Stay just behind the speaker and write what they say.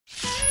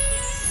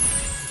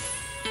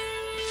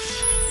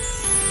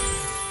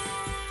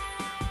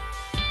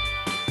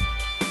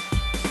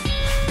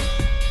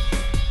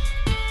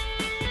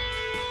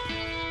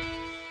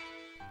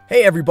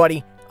Hey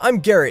everybody, I'm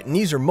Garrett and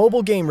these are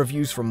mobile game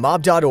reviews from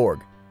mob.org.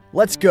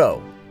 Let's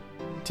go!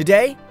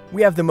 Today,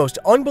 we have the most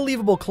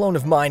unbelievable clone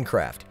of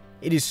Minecraft.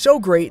 It is so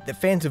great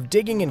that fans of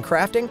digging and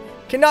crafting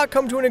cannot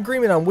come to an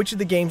agreement on which of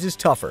the games is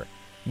tougher.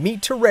 Meet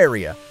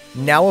Terraria,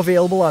 now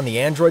available on the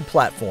Android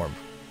platform.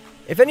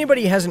 If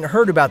anybody hasn't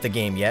heard about the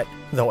game yet,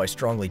 though I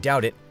strongly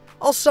doubt it,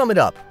 I'll sum it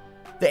up.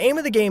 The aim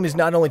of the game is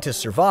not only to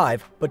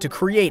survive, but to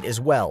create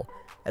as well.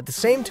 At the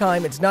same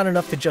time, it's not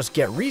enough to just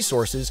get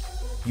resources,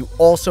 you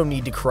also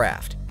need to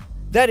craft.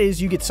 That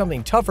is, you get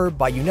something tougher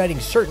by uniting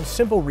certain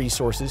simple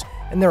resources,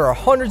 and there are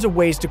hundreds of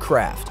ways to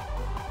craft.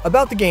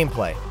 About the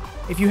gameplay.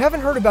 If you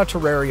haven't heard about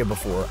Terraria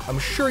before, I'm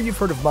sure you've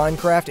heard of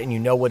Minecraft and you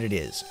know what it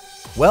is.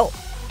 Well,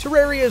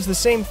 Terraria is the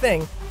same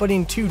thing, but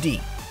in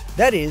 2D.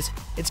 That is,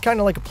 it's kind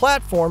of like a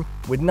platform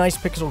with nice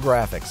pixel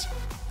graphics.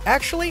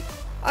 Actually,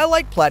 I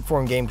like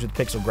platform games with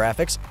pixel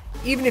graphics,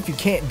 even if you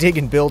can't dig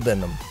and build in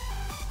them.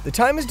 The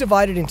time is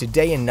divided into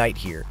day and night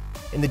here.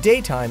 In the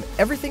daytime,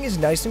 everything is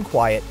nice and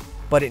quiet,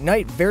 but at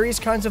night, various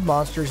kinds of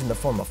monsters in the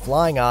form of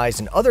flying eyes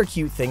and other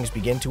cute things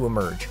begin to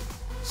emerge.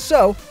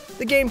 So,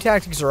 the game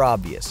tactics are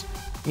obvious.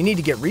 You need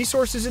to get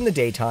resources in the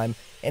daytime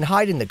and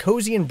hide in the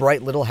cozy and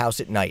bright little house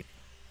at night.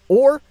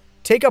 Or,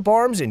 take up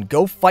arms and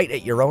go fight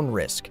at your own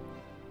risk.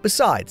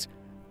 Besides,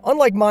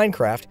 unlike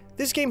Minecraft,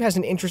 this game has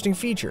an interesting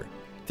feature.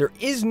 There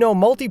is no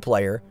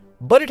multiplayer,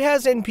 but it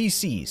has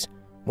NPCs.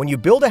 When you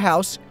build a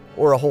house,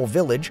 or a whole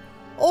village,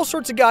 all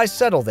sorts of guys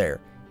settle there.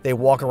 They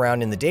walk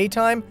around in the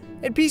daytime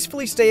and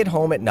peacefully stay at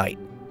home at night.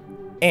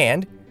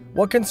 And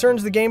what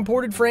concerns the game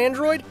ported for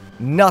Android?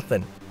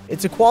 Nothing.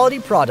 It's a quality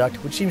product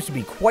which seems to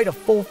be quite a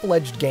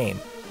full-fledged game.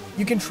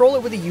 You control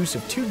it with the use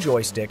of two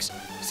joysticks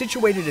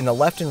situated in the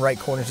left and right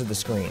corners of the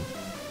screen.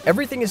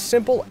 Everything is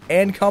simple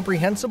and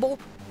comprehensible,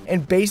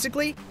 and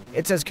basically,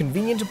 it's as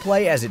convenient to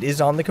play as it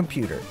is on the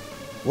computer.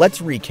 Let's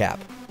recap.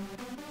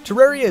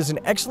 Terraria is an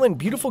excellent,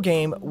 beautiful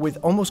game with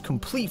almost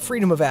complete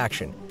freedom of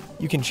action.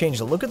 You can change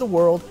the look of the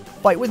world,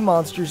 fight with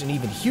monsters and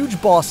even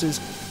huge bosses,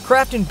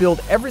 craft and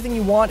build everything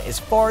you want as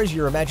far as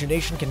your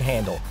imagination can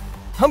handle.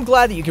 I'm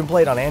glad that you can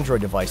play it on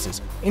Android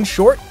devices. In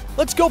short,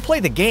 let's go play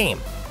the game!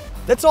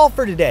 That's all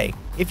for today.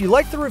 If you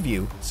liked the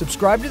review,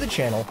 subscribe to the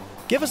channel,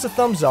 give us a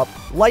thumbs up,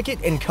 like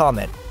it, and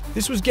comment.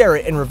 This was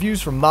Garrett and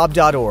reviews from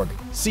mob.org.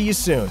 See you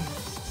soon.